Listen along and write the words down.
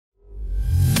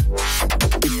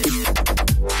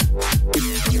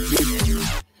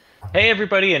Hey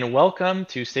everybody, and welcome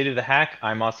to State of the Hack.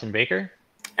 I'm Austin Baker,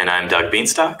 And I'm Doug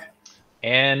Beanstalk.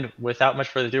 and without much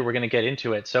further ado, we're going to get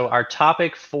into it. So our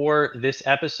topic for this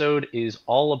episode is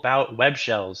all about web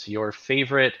shells, your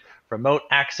favorite remote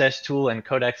access tool and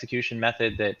code execution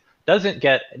method that doesn't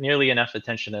get nearly enough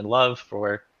attention and love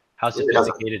for how It really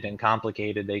doesn't. sophisticated and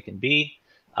complicated they can be.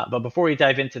 But before we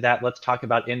dive into that, let's talk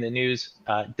about in the news.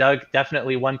 Doug,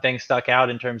 definitely one thing stuck out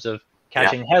in terms of Yeah,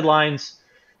 catching headlines.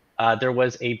 There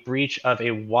was a breach of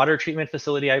a water treatment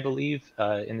facility, I believe,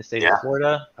 in the state of yeah,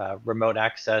 Florida, remote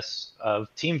access of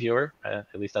TeamViewer, at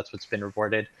least that's what's been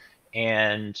reported.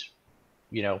 And,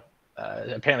 you know,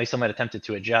 apparently someone attempted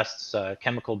to adjust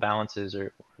chemical balances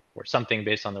or something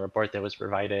based on the report that was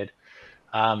provided.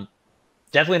 Um,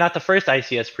 Definitely not the first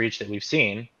ICS breach that we've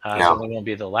seen. no, Certainly won't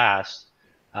be the last.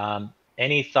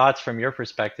 Any thoughts from your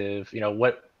perspective?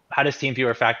 How does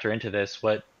TeamViewer factor into this?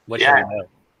 What should we yeah, know?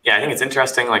 yeah. I think it's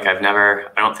interesting. Like I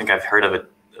don't think I've heard of a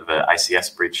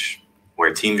ICS breach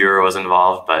where TeamViewer was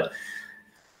involved, but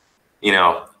you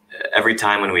know, every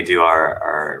time when we do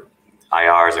our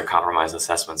IRs or compromise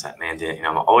assessments at Mandate,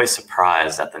 I'm always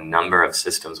surprised at the number of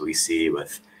systems we see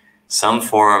with some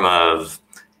form of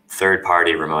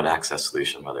third-party remote access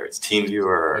solution, whether it's TeamViewer Oh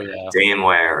or yeah.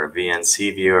 Dameware or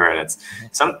VNC Viewer. And it's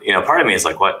part of me is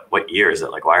like, what year is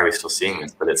it? Like, why are we still seeing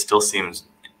this? But it still seems,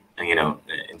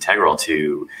 integral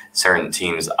to certain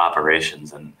teams'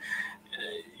 operations. And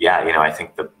I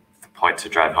think the point to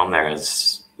drive home there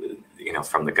is,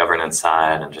 from the governance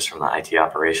side and just from the IT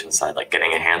operations side, like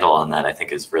getting a handle on that, I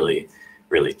think is really,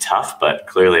 really tough. But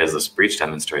clearly, as this breach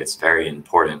demonstrates, very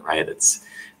important, right? It's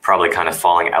probably kind of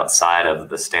falling outside of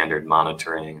the standard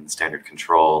monitoring and standard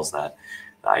controls that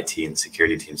the IT and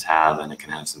security teams have, and it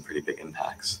can have some pretty big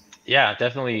impacts. Yeah,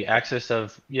 definitely access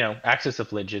of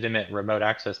legitimate remote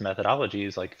access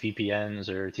methodologies like VPNs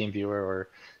or TeamViewer or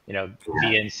Yeah,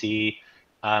 VNC.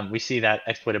 We see that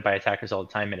exploited by attackers all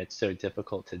the time, and it's so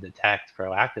difficult to detect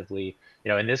proactively.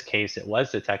 In this case, it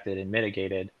was detected and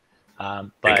mitigated.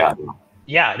 thank But God.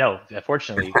 yeah, no,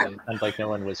 fortunately, unlike no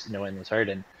one was hurt.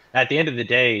 And at the end of the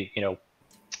day,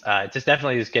 just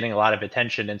definitely is getting a lot of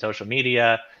attention in social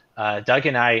media. Doug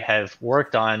and I have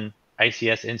worked on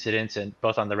ICS incidents, and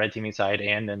both on the red teaming side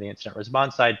and then the incident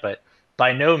response side, but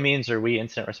by no means are we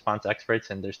incident response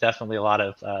experts. And there's definitely a lot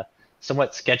of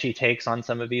somewhat sketchy takes on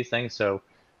some of these things. So,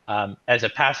 as a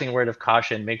passing word of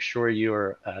caution, make sure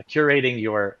you're curating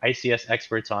your ICS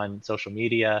experts on social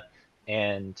media,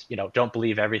 and don't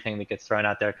believe everything that gets thrown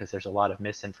out there because there's a lot of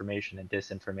misinformation and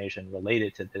disinformation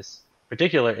related to this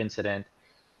particular incident.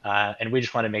 And we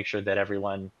just want to make sure that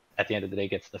everyone at the end of the day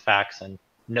gets the facts and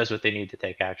knows what they need to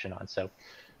take action on. So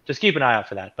just keep an eye out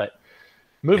for that. But Yeah,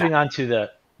 moving on to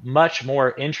the much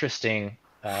more interesting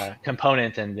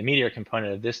component and the meteor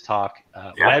component of this talk,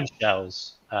 yeah. web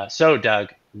shells. So,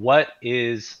 Doug, what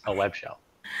is a web shell?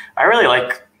 I really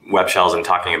like web shells and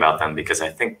talking about them because I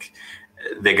think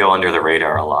they go under the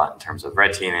radar a lot in terms of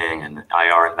red teaming and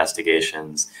IR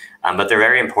investigations, but they're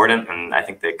very important, and I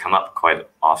think they come up quite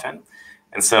often.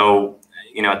 And so,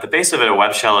 at the base of it, a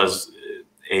web shell is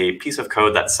a piece of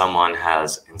code that someone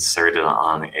has inserted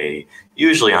on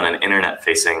usually on an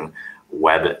internet-facing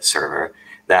web server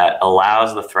that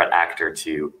allows the threat actor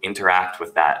to interact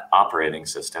with that operating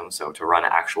system, so to run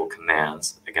actual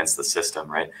commands against the system,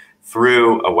 right,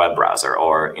 through a web browser,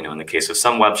 or in the case of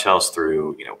some web shells,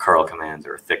 through curl commands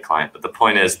or a thick client. But the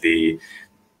point is the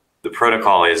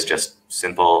protocol is just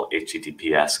simple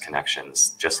HTTPS connections,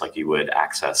 just like you would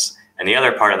access any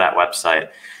other part of that website.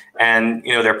 And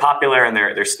they're popular and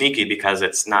they're sneaky because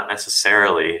it's not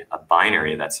necessarily a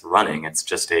binary that's running. It's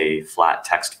just a flat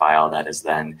text file that is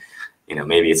then,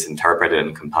 maybe it's interpreted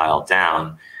and compiled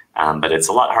down, but it's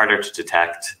a lot harder to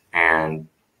detect. And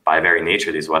by very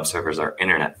nature, these web servers are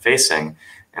internet facing.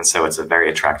 And so it's a very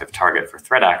attractive target for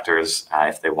threat actors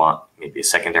if they want maybe a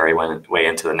secondary way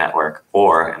into the network,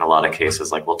 or in a lot of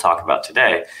cases, like we'll talk about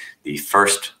today, the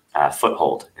first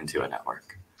foothold into a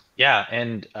network. Yeah,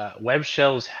 and web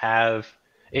shells have.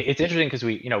 It's interesting because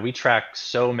we track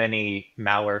so many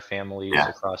malware families Yeah.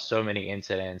 across so many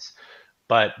incidents.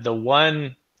 But the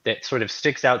one that sort of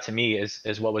sticks out to me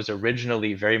is what was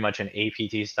originally very much an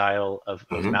APT style of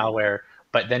Hmm. malware,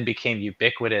 but then became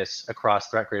ubiquitous across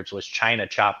threat groups, was China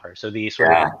Chopper. So the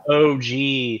sort of Yeah.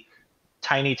 OG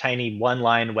tiny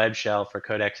one-line web shell for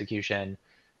code execution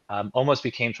almost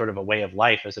became sort of a way of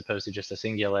life as opposed to just a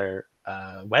singular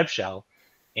web shell.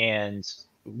 And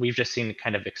we've just seen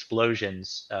kind of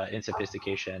explosions in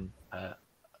sophistication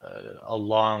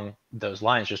along those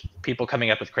lines. Just people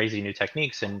coming up with crazy new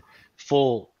techniques and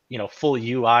full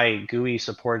UI GUI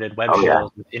supported web Oh, yeah.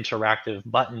 shells with interactive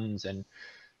buttons and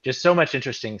just so much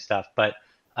interesting stuff. But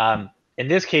in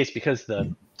this case, because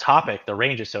the topic, the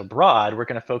range is so broad, we're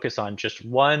going to focus on just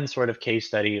one sort of case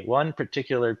study, one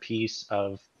particular piece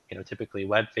of, typically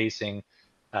web-facing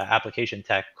application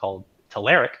tech called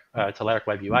Telerik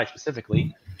Web UI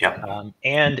specifically,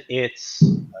 and its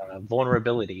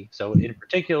vulnerability. So in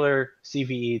particular,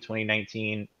 CVE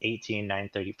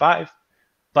 2019-18-935.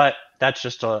 But that's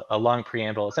just a long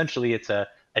preamble. Essentially, it's a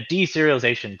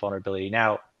deserialization vulnerability.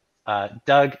 Now,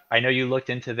 Doug, I know you looked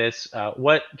into this.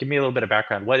 Give me a little bit of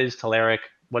background. What is Telerik?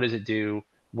 What does it do?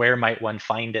 Where might one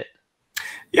find it?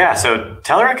 Yeah, so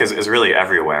Telerik is really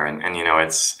everywhere. And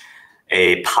it's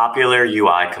a popular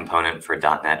UI component for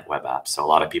 .NET web apps. So a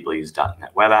lot of people use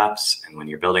 .NET web apps. And when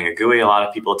you're building a GUI, a lot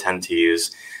of people tend to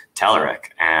use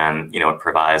Telerik. And it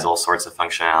provides all sorts of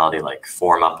functionality like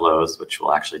form uploads, which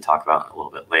we'll actually talk about a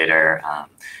little bit later,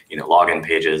 login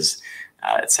pages,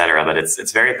 etc. But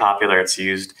it's very popular. It's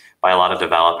used by a lot of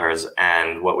developers.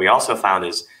 And what we also found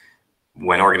is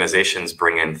when organizations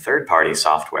bring in third-party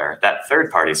software, that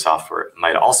third-party software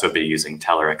might also be using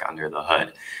Telerik under the hood.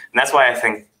 And that's why I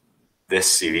think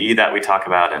this CVE that we talk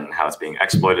about and how it's being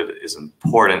exploited is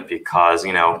important, because,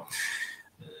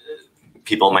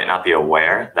 people might not be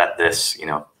aware that this,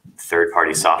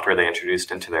 third-party software they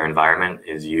introduced into their environment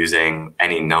is using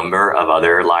any number of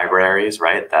other libraries,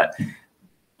 right, that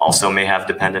also may have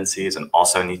dependencies and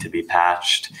also need to be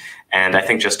patched. And I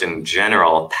think just in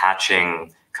general,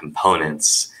 patching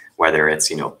components, whether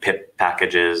it's pip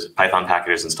packages, Python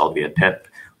packages installed via pip,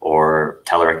 or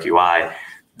Telerik UI,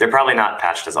 they're probably not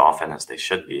patched as often as they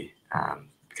should be,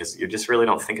 because you just really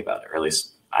don't think about it, or at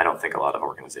least I don't think a lot of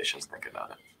organizations think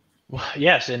about it. Well,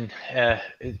 yes, and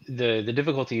the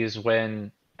difficulty is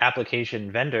when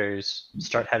application vendors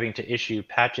start having to issue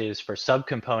patches for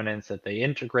subcomponents that they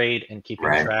integrate and keeping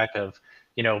track of,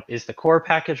 is the core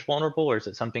package vulnerable, or is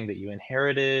it something that you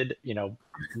inherited?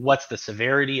 What's the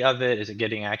severity of it? Is it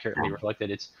getting accurately reflected?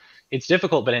 It's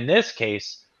difficult, but in this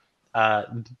case,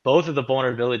 both of the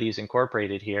vulnerabilities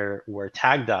incorporated here were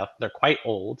tagged up. They're quite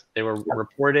old. They were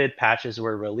reported, patches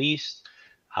were released,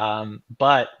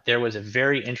 but there was a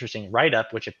very interesting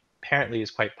write-up, which apparently is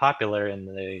quite popular in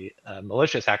the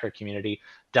malicious hacker community,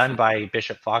 done by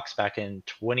Bishop Fox back in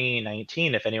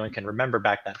 2019, if anyone can remember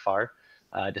back that far.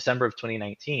 December of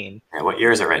 2019. Yeah, what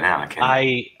year is it right now?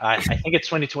 I think it's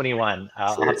 2021.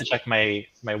 I'll have to check my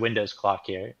Windows clock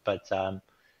here. But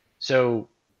so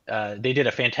they did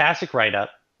a fantastic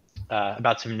write-up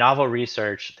about some novel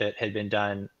research that had been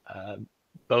done,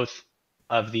 both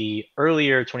of the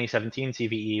earlier 2017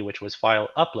 CVE, which was file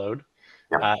upload,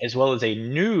 as well as a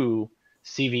new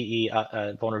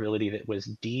CVE vulnerability that was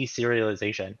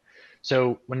deserialization.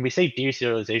 So when we say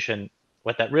deserialization,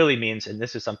 what that really means, and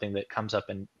this is something that comes up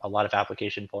in a lot of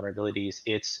application vulnerabilities,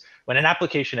 it's when an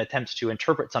application attempts to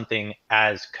interpret something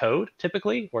as code,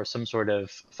 typically, or some sort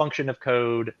of function of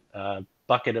code,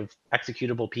 bucket of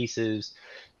executable pieces,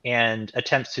 and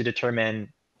attempts to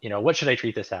determine, what should I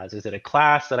treat this as? Is it a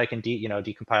class that I can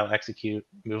decompile, execute,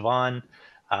 move on?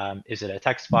 Is it a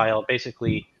text file?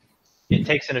 Basically, it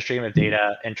takes in a stream of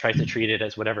data and tries to treat it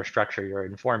as whatever structure you're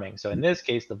informing. So in this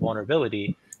case, the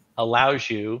vulnerability allows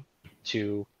you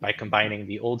to, by combining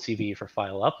the old CVE for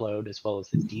file upload as well as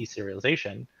the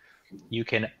deserialization, you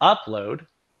can upload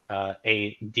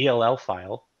a DLL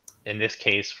file, in this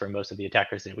case for most of the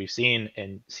attackers that we've seen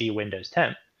in C Windows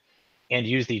 10, and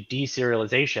use the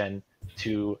deserialization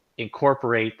to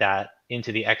incorporate that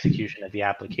into the execution of the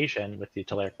application with the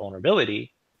Telerik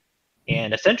vulnerability,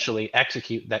 and essentially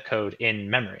execute that code in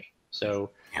memory.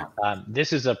 So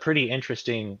this is a pretty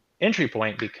interesting entry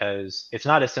point, because it's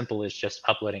not as simple as just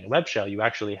uploading a web shell. You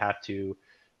actually have to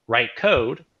write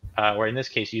code, or in this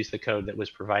case, use the code that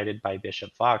was provided by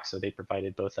Bishop Fox. So they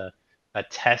provided both a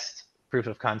test proof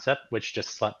of concept, which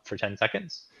just slept for 10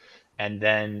 seconds. And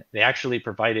then they actually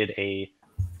provided a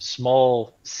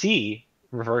small C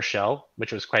reverse shell,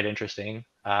 which was quite interesting,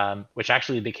 which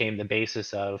actually became the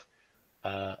basis of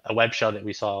a web shell that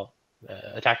we saw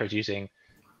attackers using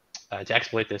to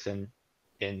exploit this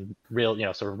in real,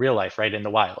 sort of real life, right, in the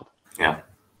wild. Yeah.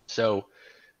 So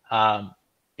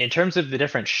in terms of the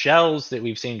different shells that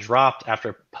we've seen dropped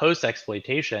after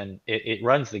post-exploitation, it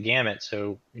runs the gamut.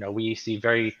 So, we see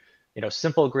very,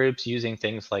 simple groups using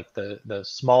things like the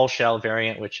small shell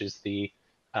variant, which is the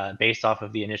based off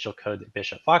of the initial code that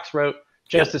Bishop Fox wrote.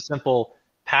 Just a simple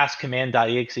pass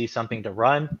command.exe something to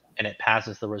run, and it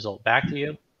passes the result back to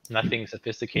you. Nothing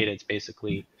sophisticated. It's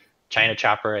basically China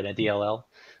Chopper and a DLL.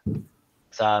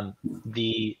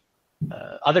 The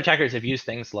other attackers have used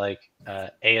things like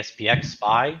ASPX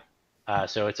spy.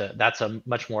 So that's a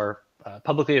much more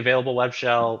publicly available web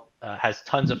shell, has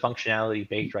tons of functionality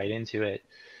baked right into it,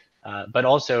 but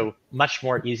also much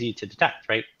more easy to detect,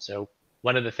 right? So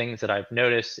one of the things that I've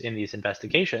noticed in these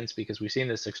investigations, because we've seen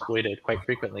this exploited quite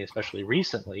frequently, especially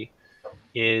recently,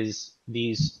 is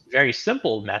these very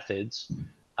simple methods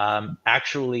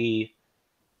actually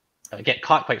get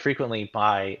caught quite frequently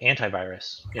by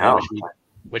antivirus, Oh,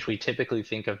 which we typically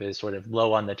think of as sort of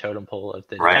low on the totem pole of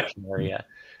the right. detection area.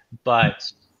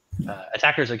 But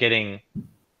attackers are getting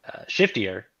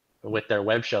shiftier with their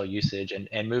web shell usage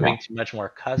and moving to much more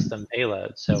custom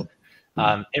payloads. So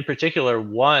in particular,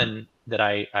 one that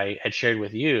I had shared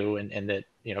with you and that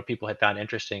people had found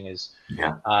interesting is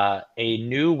Yeah. a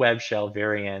new web shell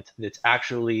variant that's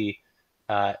actually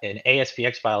an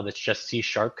ASPX file that's just C#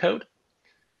 code.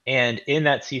 And in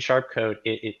that C# code,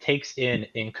 it takes in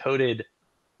encoded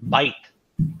byte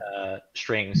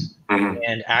strings Hmm.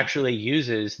 and actually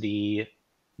uses the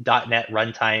 .NET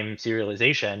runtime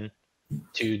serialization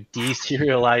to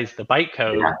deserialize the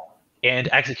bytecode Yeah. and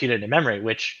execute it in memory,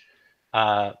 which,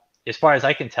 as far as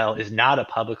I can tell, is not a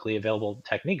publicly available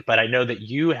technique. But I know that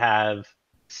you have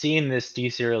seen this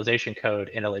deserialization code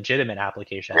in a legitimate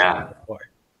application Yeah. before.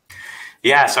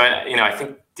 Yeah, so I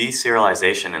think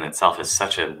deserialization in itself is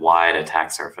such a wide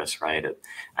attack surface, right?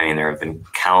 I mean, there have been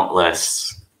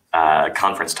countless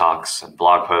conference talks and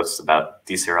blog posts about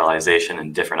deserialization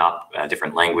in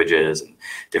different languages and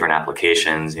different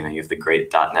applications. You have the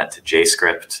great .NET to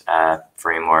JScript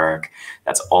framework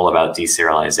that's all about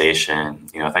deserialization.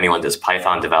 If anyone does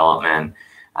Python development,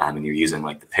 and you're using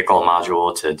like the pickle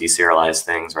module to deserialize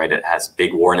things, right? It has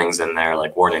big warnings in there,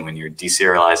 like warning when you're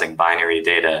deserializing binary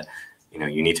data.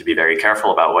 You need to be very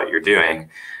careful about what you're doing.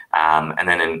 And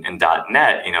then in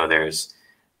 .NET, there's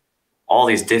all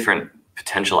these different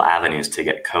potential avenues to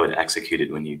get code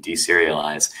executed when you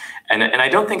deserialize. And I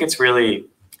don't think it's really,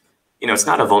 it's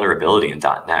not a vulnerability in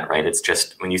 .NET, right? It's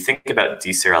just when you think about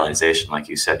deserialization, like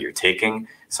you said, you're taking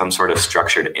some sort of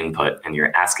structured input and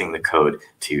you're asking the code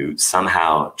to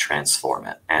somehow transform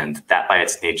it. And that by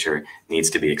its nature needs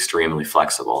to be extremely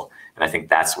flexible. And I think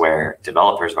that's where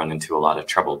developers run into a lot of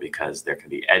trouble because there can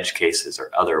be edge cases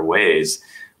or other ways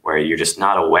where you're just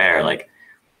not aware, like,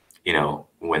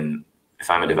 if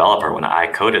I'm a developer, when I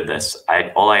coded this,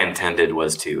 all I intended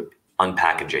was to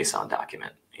unpack a JSON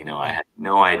document. I had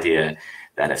no idea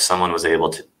that if someone was able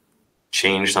to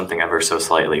change something ever so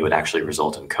slightly, it would actually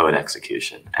result in code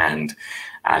execution. And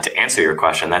to answer your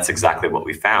question, that's exactly what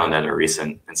we found at a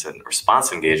recent incident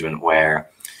response engagement where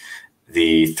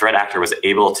the threat actor was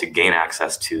able to gain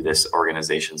access to this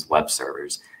organization's web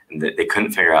servers. And they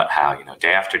couldn't figure out how.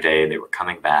 Day after day, they were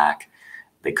coming back.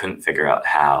 They couldn't figure out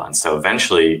how. And so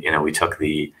eventually, we took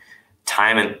the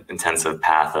time-intensive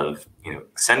path of,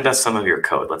 send us some of your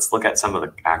code. Let's look at some of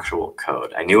the actual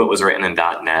code. I knew it was written in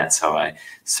 .NET, so I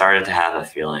started to have a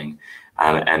feeling.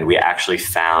 And we actually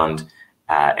found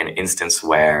an instance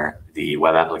where the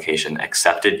web application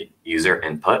accepted user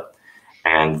input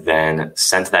and then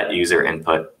sent that user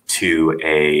input to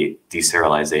a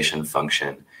deserialization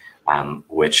function,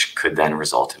 which could then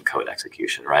result in code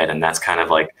execution, right? And that's kind of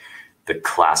like the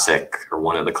classic, or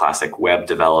one of the classic web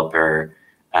developer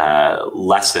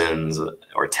lessons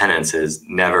or tenets is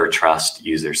never trust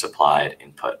user supplied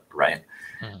input, right?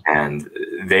 Mm-hmm. And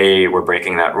they were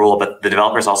breaking that rule, but the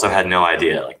developers also had no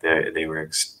idea. Like they were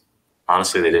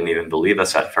honestly, they didn't even believe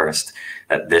us at first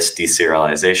that this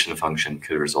deserialization function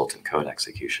could result in code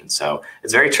execution. So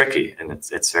it's very tricky and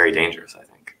it's very dangerous, I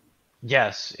think.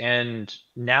 Yes, and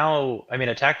now, I mean,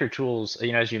 attacker tools,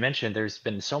 as you mentioned, there's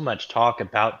been so much talk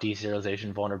about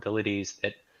deserialization vulnerabilities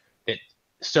that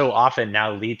so often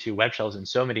now lead to web shells in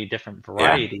so many different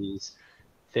varieties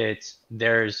that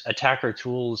there's attacker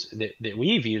tools that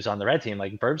we've used on the red team,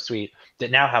 like Burp Suite, that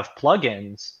now have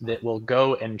plugins that will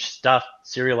go and stuff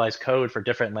serialized code for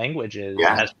different languages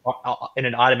in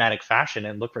an automatic fashion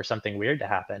and look for something weird to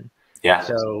happen. Yeah.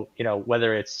 So,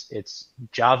 whether it's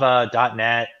Java,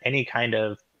 .NET, any kind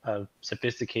of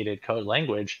sophisticated code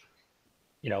language,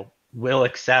 will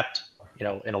accept,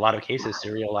 in a lot of cases,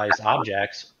 serialized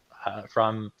objects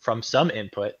from some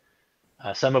input,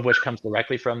 some of which comes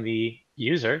directly from the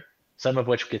user, some of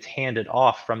which gets handed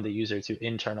off from the user to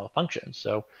internal functions.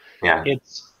 So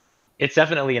it's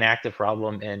definitely an active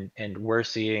problem, and we're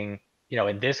seeing,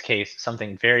 in this case,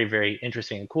 something very, very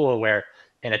interesting and cool where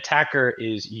an attacker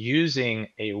is using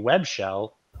a web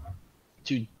shell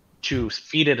to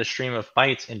feed it a stream of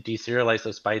bytes and deserialize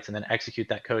those bytes and then execute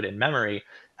that code in memory,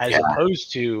 as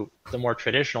opposed to the more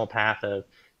traditional path of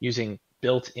using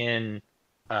built-in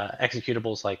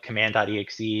executables like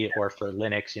command.exe or for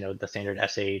Linux, the standard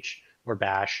sh or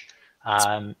bash,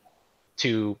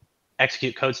 to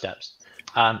execute code steps.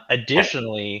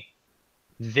 Additionally,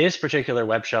 this particular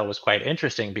web shell was quite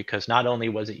interesting because not only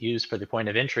was it used for the point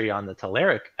of entry on the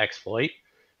Telerik exploit,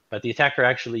 but the attacker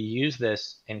actually used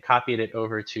this and copied it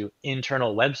over to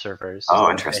internal web servers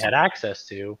that they had access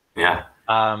to. Yeah.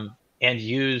 And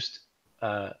used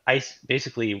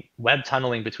basically web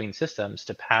tunneling between systems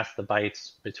to pass the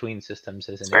bytes between systems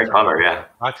as an very clever, yeah.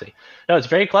 proxy. No, it's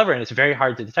very clever, and it's very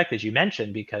hard to detect, as you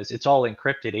mentioned, because it's all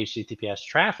encrypted HTTPS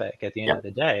traffic at the end of the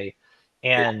day.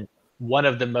 And one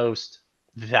of the most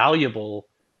valuable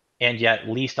and yet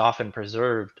least often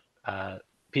preserved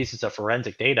pieces of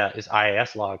forensic data is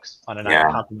IIS logs on an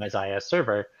compromised IIS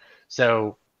server.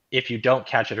 So if you don't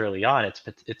catch it early on,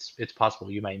 it's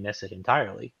possible you might miss it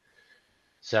entirely.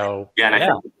 So I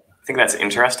think that's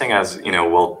interesting. As you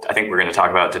know, I think we're going to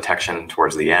talk about detection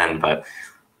towards the end, but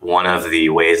one of the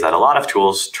ways that a lot of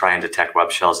tools try and detect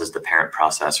web shells is the parent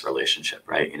process relationship,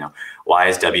 right? Why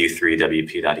is w3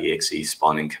 wp.exe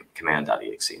spawning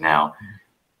command.exe? Now,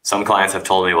 some clients have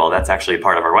told me, well, that's actually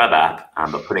part of our web app,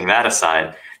 but putting that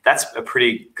aside, that's a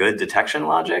pretty good detection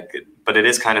logic, but it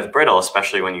is kind of brittle,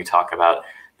 especially when you talk about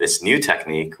this new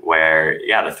technique where,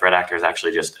 the threat actor is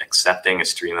actually just accepting a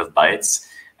stream of bytes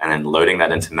and then loading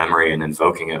that into memory and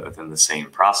invoking it within the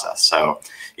same process. So,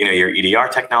 your EDR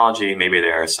technology, maybe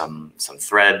there are some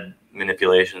thread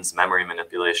manipulations, memory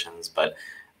manipulations, but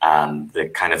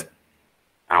the kind of,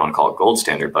 I don't want to call it gold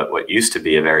standard, but what used to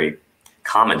be a very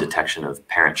common detection of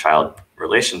parent-child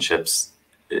relationships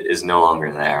is no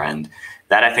longer there. And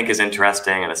that, I think, is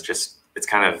interesting, and it's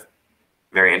kind of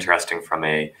very interesting from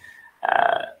a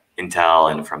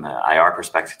Intel and from an IR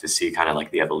perspective to see kind of like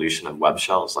the evolution of web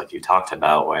shells, like you talked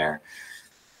about, where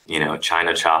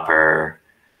China Chopper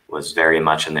was very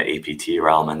much in the APT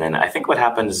realm, and then I think what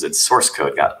happened is that source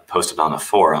code got posted on a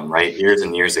forum, right, years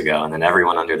and years ago, and then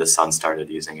everyone under the sun started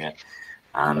using it.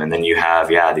 And then you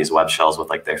have these web shells with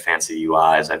like their fancy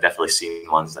UIs. I've definitely seen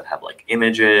ones that have like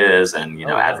images and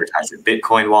advertise a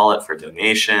Bitcoin wallet for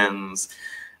donations.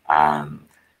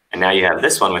 And now you have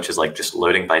this one, which is like just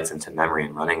loading bytes into memory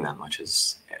and running them, which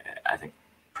is, I think,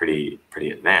 pretty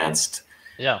advanced.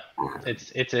 Yeah,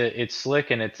 it's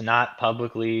slick and it's not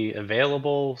publicly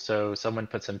available. So someone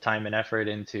put some time and effort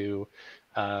into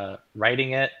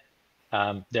writing it.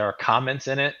 There are comments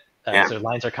in it, so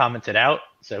lines are commented out.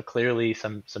 So clearly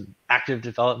some active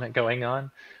development going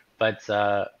on. But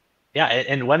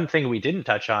and one thing we didn't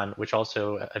touch on, which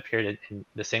also appeared in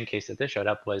the same case that this showed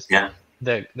up, was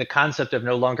the concept of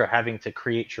no longer having to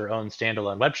create your own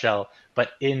standalone web shell,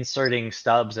 but inserting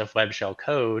stubs of web shell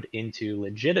code into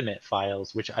legitimate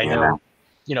files, which I know,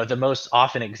 the most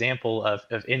often example of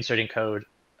inserting code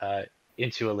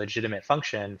into a legitimate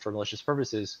function for malicious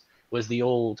purposes was the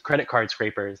old credit card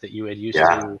scrapers that you had used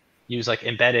to use like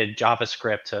embedded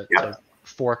JavaScript to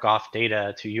fork off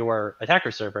data to your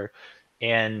attacker server.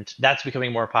 And that's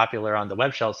becoming more popular on the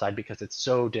web shell side because it's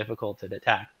so difficult to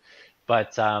detect.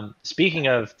 But speaking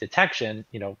of detection,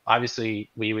 obviously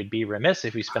we would be remiss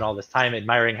if we spent all this time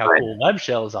admiring how cool web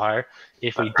shells are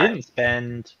if we didn't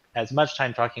spend as much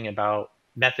time talking about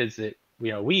methods that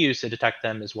we use to detect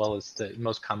them, as well as the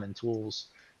most common tools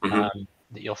that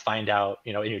you'll find out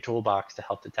in your toolbox to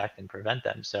help detect and prevent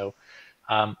them. So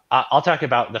I'll talk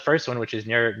about the first one, which is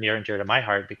near and dear to my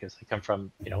heart because I come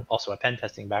from also a pen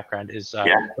testing background. Is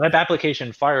web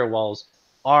application firewalls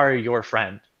are your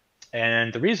friend.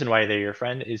 And the reason why they're your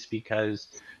friend is because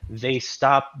they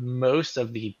stop most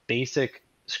of the basic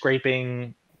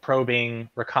scraping, probing,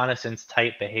 reconnaissance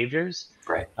type behaviors.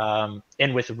 Right.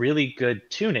 And with really good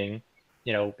tuning,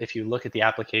 if you look at the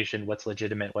application, what's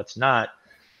legitimate, what's not,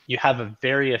 you have a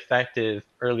very effective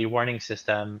early warning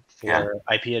system for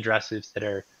IP addresses that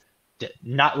are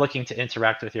not looking to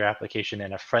interact with your application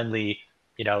in a friendly,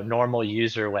 normal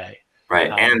user way.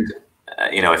 Right. And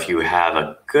if you have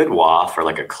a good WAF or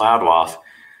like a cloud WAF,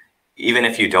 even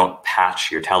if you don't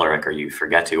patch your Telerik or you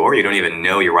forget to, or you don't even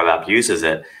know your web app uses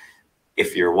it,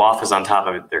 if your WAF is on top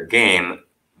of their game,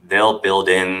 they'll build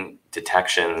in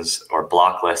detections or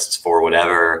block lists for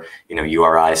whatever,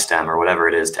 URI stem or whatever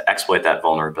it is to exploit that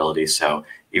vulnerability. So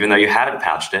even though you haven't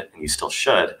patched it, and you still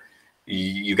should,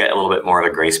 you get a little bit more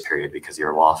of a grace period because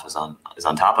your WAF is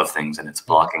on top of things and it's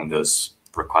blocking those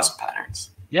request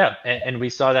patterns. Yeah, and we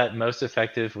saw that most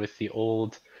effective with the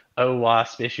old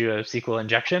OWASP issue of SQL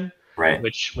injection,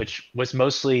 which was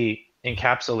mostly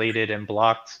encapsulated and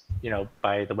blocked,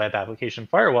 by the web application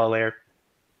firewall layer.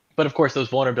 But of course, those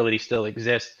vulnerabilities still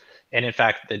exist. And in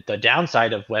fact, the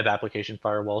downside of web application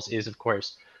firewalls is, of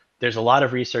course, there's a lot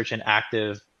of research and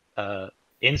active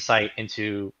insight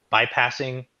into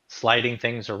bypassing sliding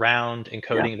things around,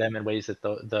 encoding them in ways that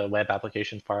the web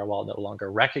application firewall no longer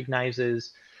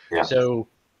recognizes. Yeah. So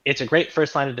it's a great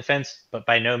first line of defense, but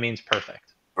by no means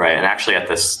perfect. Right. And actually at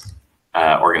this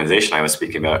organization I was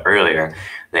speaking about earlier,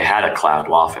 they had a cloud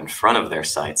WAF in front of their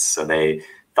sites. So they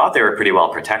thought they were pretty well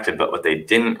protected, but what they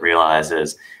didn't realize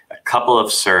is a couple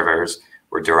of servers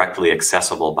were directly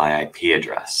accessible by IP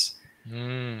address.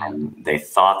 And they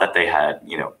thought that they had,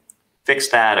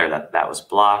 fixed that, or that was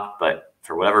blocked, but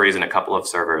for whatever reason, a couple of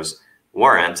servers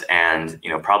weren't. And,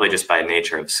 probably just by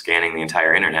nature of scanning the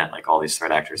entire internet, like all these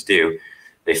threat actors do,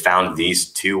 they found these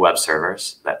two web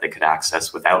servers that they could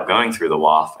access without going through the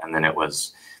WAF, and then it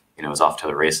was off to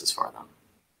the races for them.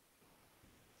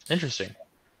 Interesting.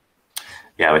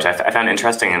 Yeah, which I found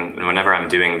interesting. And whenever I'm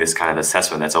doing this kind of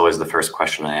assessment, that's always the first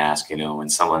question I ask. When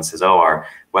someone says, "Oh, our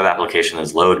web application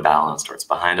is load balanced," or "It's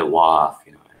behind a WAF,"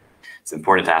 it's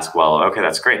important to ask, well, okay,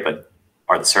 that's great, but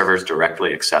are the servers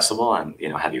directly accessible? And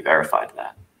have you verified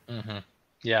that? Mm-hmm.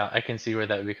 Yeah, I can see where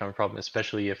that would become a problem,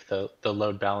 especially if the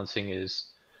load balancing is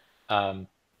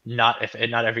not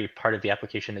every part of the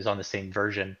application is on the same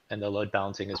version, and the load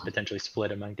balancing is potentially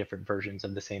split among different versions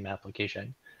of the same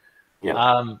application.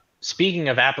 Yeah. Speaking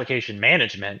of application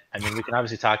management, I mean, we can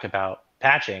obviously talk about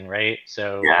patching, right?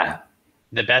 So Yeah.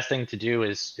 the best thing to do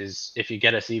is if you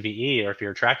get a CVE, or if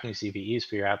you're tracking CVEs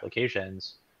for your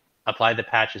applications, apply the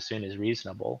patch as soon as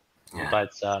reasonable. Yeah.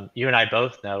 But you and I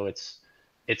both know it's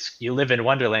you live in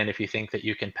Wonderland if you think that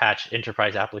you can patch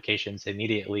enterprise applications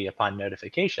immediately upon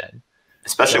notification.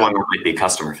 Especially one that might be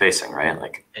customer facing, right?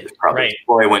 Like there's probably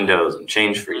deploy windows and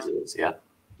change freezes. Yeah.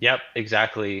 Yep,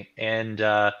 exactly. And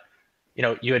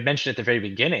you had mentioned at the very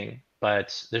beginning,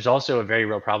 but there's also a very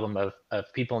real problem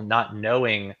of people not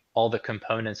knowing all the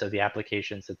components of the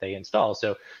applications that they install.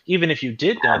 So even if you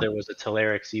did know there was a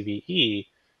Telerik CVE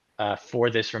for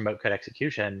this remote code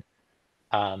execution,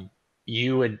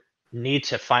 you would need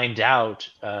to find out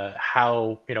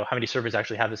how many servers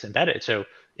actually have this embedded. So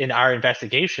in our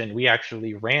investigation, we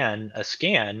actually ran a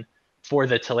scan for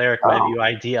the Telerik Web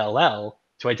UI DLL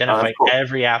to identify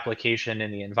every application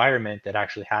in the environment that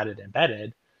actually had it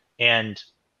embedded. And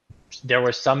there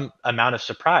was some amount of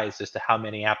surprise as to how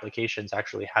many applications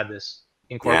actually had this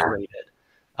incorporated.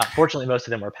 Fortunately, most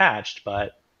of them were patched,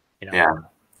 but Yeah,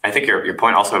 I think your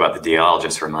point also about the DLL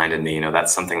just reminded me.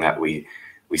 That's something that we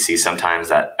see sometimes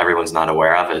that everyone's not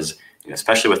aware of is,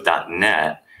 especially with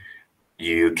 .NET,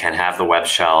 you can have the web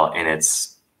shell in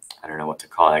its, I don't know what to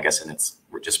call it, I guess in its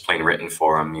just plain written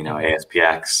form,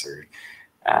 ASPX or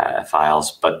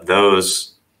files, but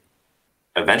those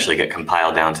eventually get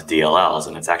compiled down to DLLs,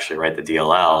 and it's actually the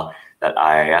DLL that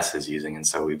IIS is using. And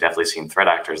so we've definitely seen threat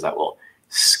actors that will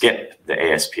skip the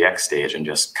ASPX stage and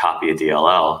just copy a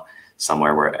DLL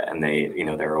somewhere and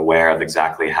they're aware of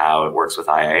exactly how it works with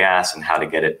IIS and how to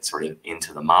get it sort of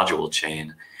into the module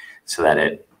chain so that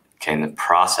it can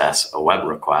process a web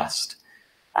request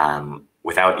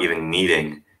without even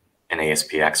needing an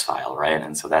ASPX file, right?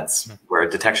 And so that's where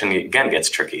detection again gets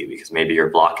tricky, because maybe you're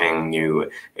blocking new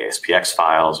ASPX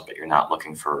files, but you're not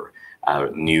looking for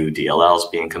new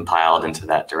DLLs being compiled into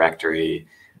that directory,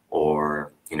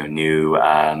 or new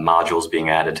modules being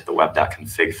added to the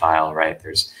web.config file, right?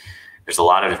 There's a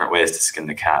lot of different ways to skin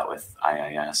the cat with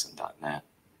IIS and .NET.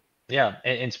 Yeah,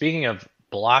 and speaking of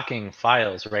blocking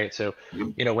files, right? So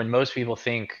when most people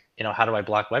think, how do I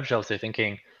block web shells? They're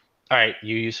thinking, all right,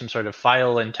 you use some sort of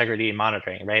file integrity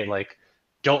monitoring, right? Like,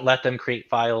 don't let them create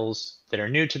files that are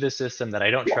new to the system that I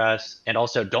don't trust, and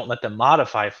also don't let them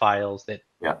modify files that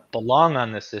belong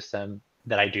on the system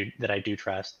that I do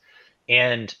trust.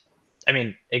 And I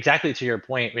mean, exactly to your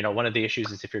point, one of the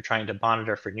issues is if you're trying to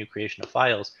monitor for new creation of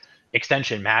files,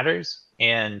 extension matters,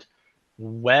 and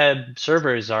web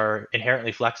servers are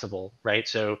inherently flexible, right?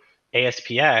 So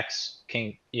ASPX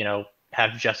can,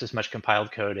 have just as much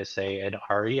compiled code as, say, an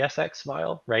RESX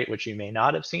file, right, which you may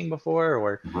not have seen before,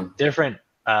 or different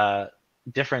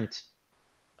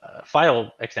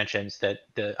file extensions that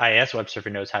the IIS web server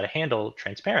knows how to handle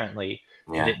transparently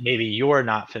that maybe you're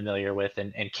not familiar with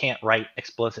and can't write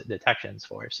explicit detections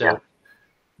for. So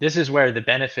this is where the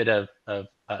benefit of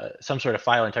some sort of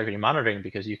file integrity monitoring,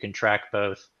 because you can track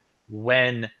both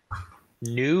when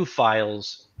new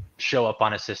files show up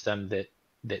on a system that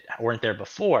weren't there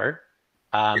before,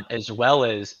 as well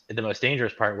as the most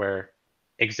dangerous part where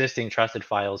existing trusted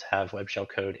files have web shell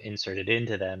code inserted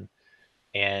into them,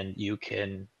 and you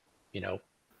can,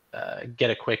 get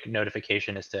a quick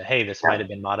notification as to, hey, this might have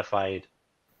been modified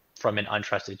from an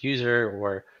untrusted user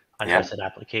or untrusted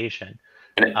application.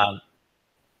 And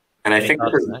I think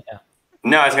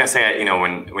No, I was going to say,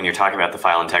 when you're talking about the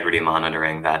file integrity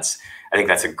monitoring, I think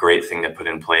that's a great thing to put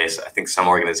in place. I think some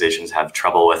organizations have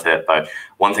trouble with it, but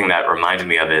one thing that reminded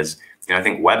me of is, I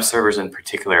think web servers in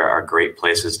particular are great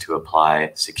places to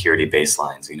apply security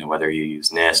baselines, whether you use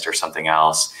NIST or something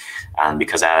else,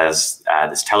 because as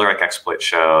this Telerik exploit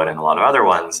showed and a lot of other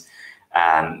ones,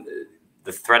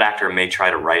 the threat actor may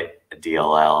try to write a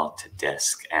DLL to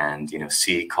disk and,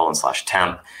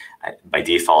 C:/temp. By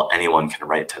default, anyone can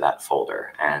write to that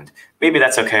folder. And maybe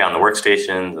that's okay on the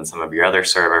workstations and some of your other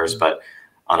servers, but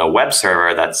on a web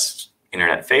server that's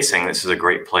internet facing, this is a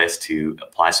great place to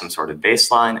apply some sort of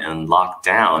baseline and lock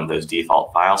down those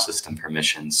default file system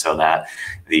permissions so that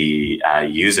the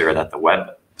user that the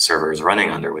web server is running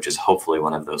under, which is hopefully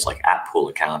one of those like app pool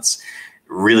accounts,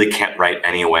 really can't write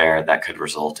anywhere that could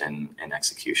result in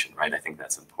execution, right? I think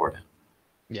that's important.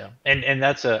 Yeah, and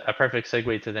that's a perfect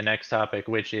segue to the next topic,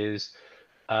 which is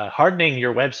hardening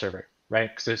your web server,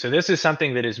 right? So this is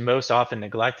something that is most often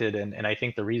neglected, and I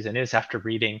think the reason is after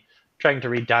trying to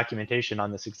read documentation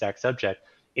on this exact subject,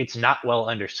 it's not well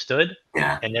understood,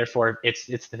 and therefore it's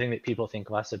the thing that people think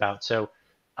less about. So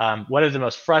one of the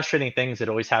most frustrating things that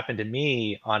always happened to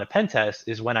me on a pen test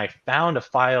is when I found a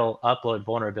file upload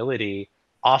vulnerability,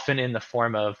 often in the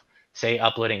form of, say,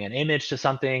 uploading an image to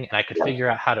something, and I could figure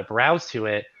out how to browse to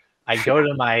it. I'd go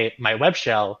to my web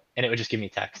shell, and it would just give me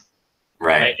text.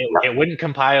 Right. It wouldn't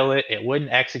compile it. It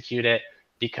wouldn't execute it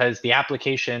because the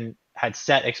application had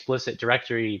set explicit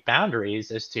directory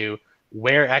boundaries as to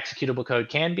where executable code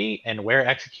can be and where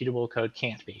executable code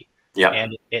can't be. Yeah.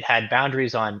 And it had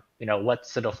boundaries on,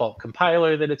 what's the default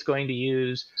compiler that it's going to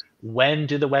use, when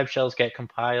do the web shells get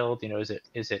compiled, is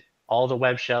it all the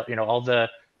web shell, all the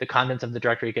contents of the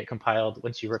directory get compiled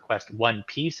once you request one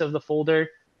piece of the folder,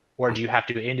 or do you have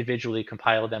to individually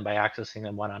compile them by accessing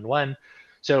them one-on-one?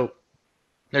 So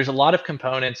there's a lot of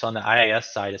components on the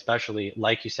IIS side, especially,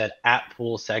 like you said, app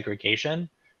pool segregation,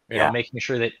 making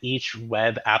sure that each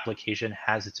web application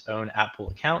has its own app pool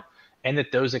account and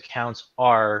that those accounts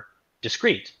are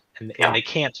discrete and they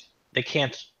can't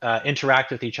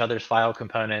interact with each other's file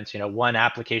components. One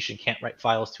application can't write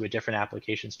files to a different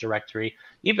application's directory,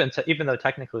 even though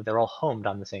technically they're all homed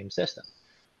on the same system.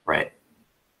 Right.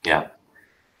 Yeah.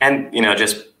 And,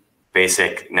 just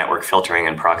basic network filtering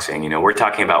and proxying, we're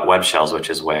talking about web shells, which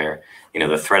is where,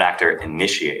 the threat actor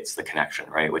initiates the connection,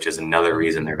 right? Which is another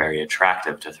reason they're very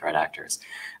attractive to threat actors.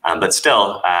 But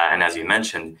still, and as you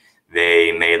mentioned,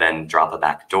 they may then drop a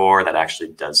backdoor that actually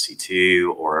does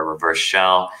C2 or a reverse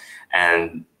shell.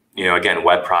 And, again,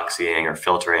 web proxying or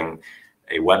filtering,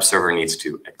 a web server needs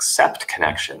to accept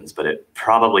connections, but it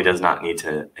probably does not need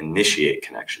to initiate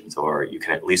connections, or you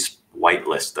can at least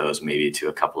whitelist those maybe to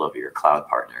a couple of your cloud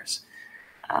partners.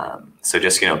 So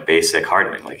just, basic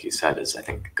hardening, like you said, I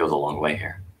think goes a long way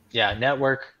here. Yeah,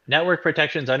 network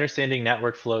protections, understanding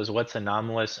network flows, what's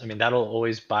anomalous. I mean, that'll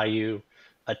always buy you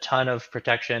a ton of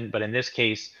protection, but in this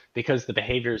case, because the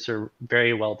behaviors are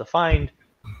very well defined,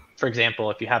 for example,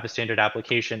 if you have a standard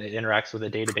application, it interacts with a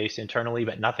database internally,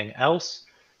 but nothing else,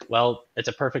 well, it's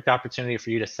a perfect opportunity for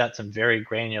you to set some very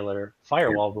granular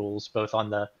firewall rules, both on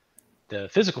the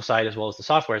physical side as well as the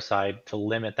software side, to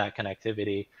limit that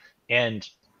connectivity. And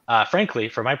frankly,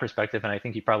 from my perspective, and I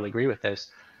think you probably agree with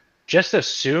this, just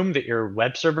assume that your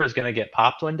web server is going to get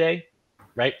popped one day,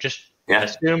 right? Just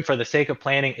assume, for the sake of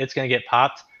planning, it's going to get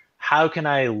popped. How can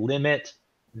I limit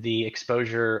the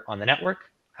exposure on the network?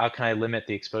 How can I limit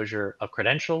the exposure of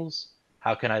credentials?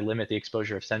 How can I limit the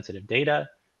exposure of sensitive data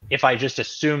if I just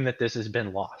assume that this has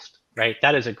been lost, right?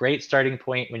 That is a great starting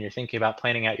point when you're thinking about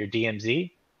planning out your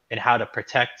DMZ and how to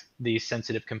protect these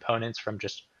sensitive components from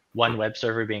just one web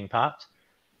server being popped.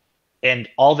 And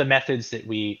all the methods that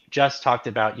we just talked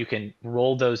about, you can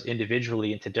roll those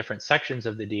individually into different sections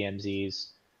of the DMZs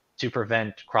to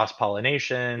prevent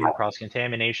cross-pollination,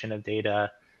 cross-contamination of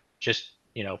data. Just,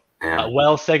 a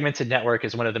well-segmented network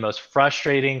is one of the most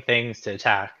frustrating things to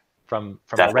attack from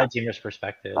a red teamer's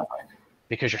perspective,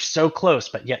 because you're so close,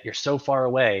 but yet you're so far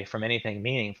away from anything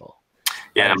meaningful.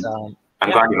 Yeah,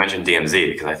 I'm glad you mentioned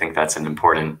DMZ, because I think that's an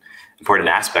important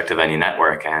aspect of any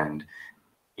network. And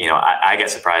I get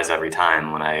surprised every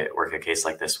time when I work a case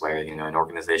like this where, an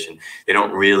organization, they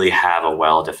don't really have a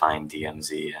well-defined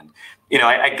DMZ. And,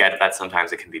 I get that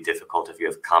sometimes it can be difficult if you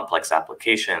have complex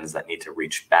applications that need to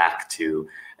reach back to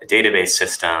a database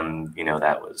system,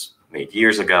 that was made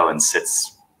years ago and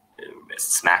sits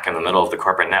smack in the middle of the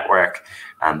corporate network.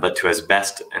 But to as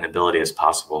best an ability as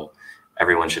possible,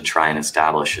 everyone should try and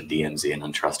establish a DMZ, an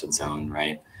untrusted zone,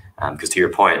 right? Because to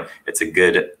your point, it's a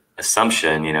good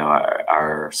assumption.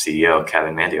 Our CEO,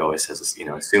 Kevin Mandy, always says,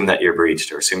 assume that you're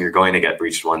breached, or assume you're going to get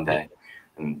breached one day.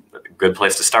 And And a good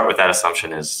place to start with that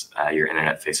assumption is your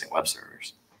internet-facing web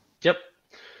servers. Yep.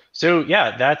 So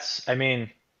yeah,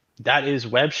 that is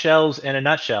web shells in a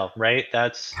nutshell, right?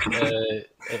 That's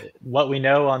what we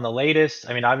know on the latest.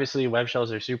 I mean, obviously web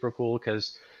shells are super cool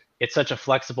because it's such a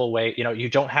flexible way. You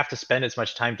don't have to spend as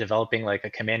much time developing like a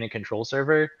command and control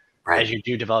server Right. as you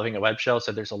do developing a web shell.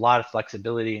 So there's a lot of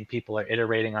flexibility and people are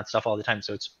iterating on stuff all the time.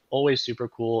 So it's always super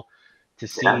cool to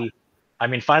see. Yeah. I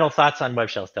mean, final thoughts on web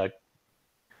shells, Doug?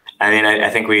 I mean, I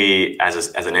think we,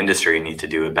 as an industry, need to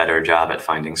do a better job at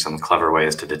finding some clever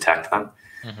ways to detect them.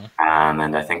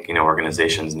 And I think,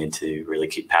 organizations need to really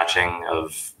keep patching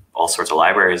of all sorts of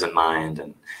libraries in mind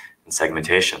and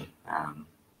segmentation.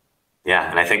 Yeah,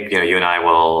 and I think, you and I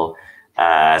will,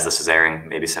 as this is airing,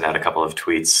 maybe send out a couple of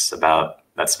tweets about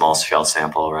that small shell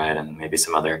sample, right? And maybe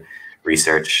some other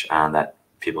research that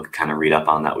people can kind of read up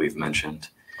on that we've mentioned.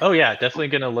 Oh yeah, definitely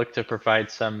going to look to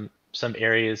provide some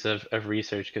areas of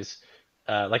research because,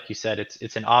 like you said,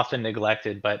 it's an often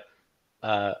neglected, but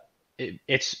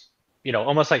it's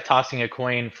almost like tossing a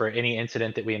coin for any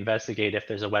incident that we investigate if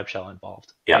there's a web shell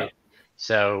involved. Yeah. Right?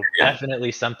 So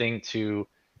definitely something to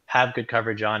have good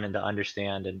coverage on and to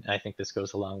understand, and I think this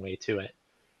goes a long way to it.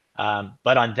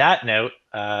 But on that note,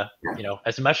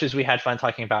 as much as we had fun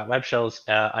talking about web shells,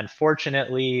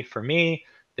 unfortunately for me,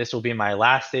 this will be my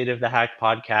last State of the Hack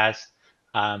podcast.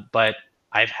 But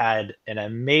I've had an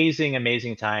amazing,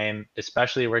 amazing time,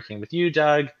 especially working with you,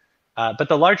 Doug, but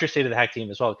the larger State of the Hack team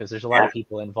as well, because there's a lot of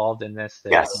people involved in this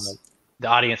that the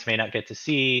audience may not get to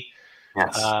see.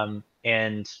 Yes.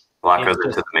 And a lot goes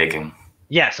into the making.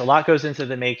 Yes, a lot goes into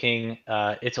the making.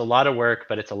 It's a lot of work,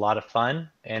 but it's a lot of fun.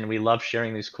 And we love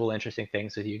sharing these cool, interesting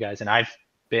things with you guys. And I've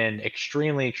been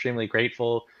extremely, extremely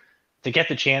grateful to get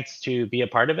the chance to be a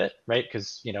part of it, right?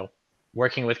 Because,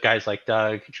 working with guys like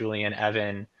Doug, Julian,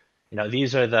 Evan,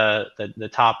 these are the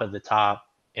top of the top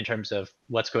in terms of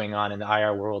what's going on in the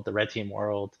IR world, the red team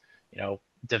world,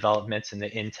 developments in the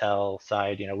Intel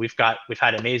side. We've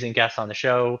had amazing guests on the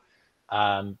show.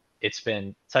 It's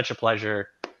been such a pleasure.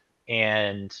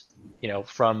 And,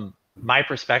 from my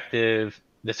perspective,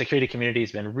 the security community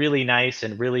has been really nice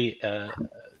and really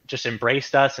just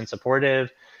embraced us and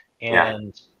supportive.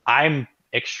 And I'm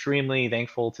extremely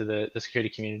thankful to the security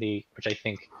community, which I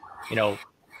think,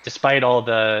 despite all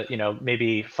the,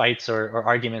 maybe fights or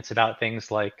arguments about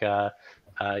things like,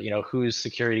 whose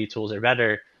security tools are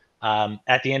better,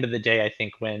 at the end of the day, I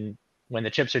think when the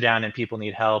chips are down and people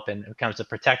need help and it comes to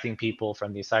protecting people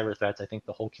from these cyber threats, I think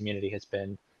the whole community has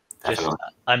been just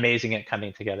amazing at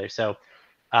coming together. So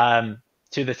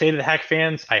to the State of the Hack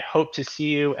fans, I hope to see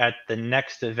you at the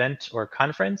next event or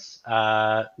conference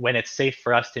when it's safe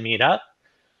for us to meet up.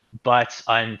 But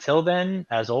until then,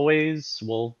 as always,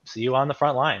 we'll see you on the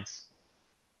front lines.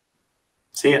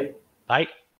 See ya. Bye.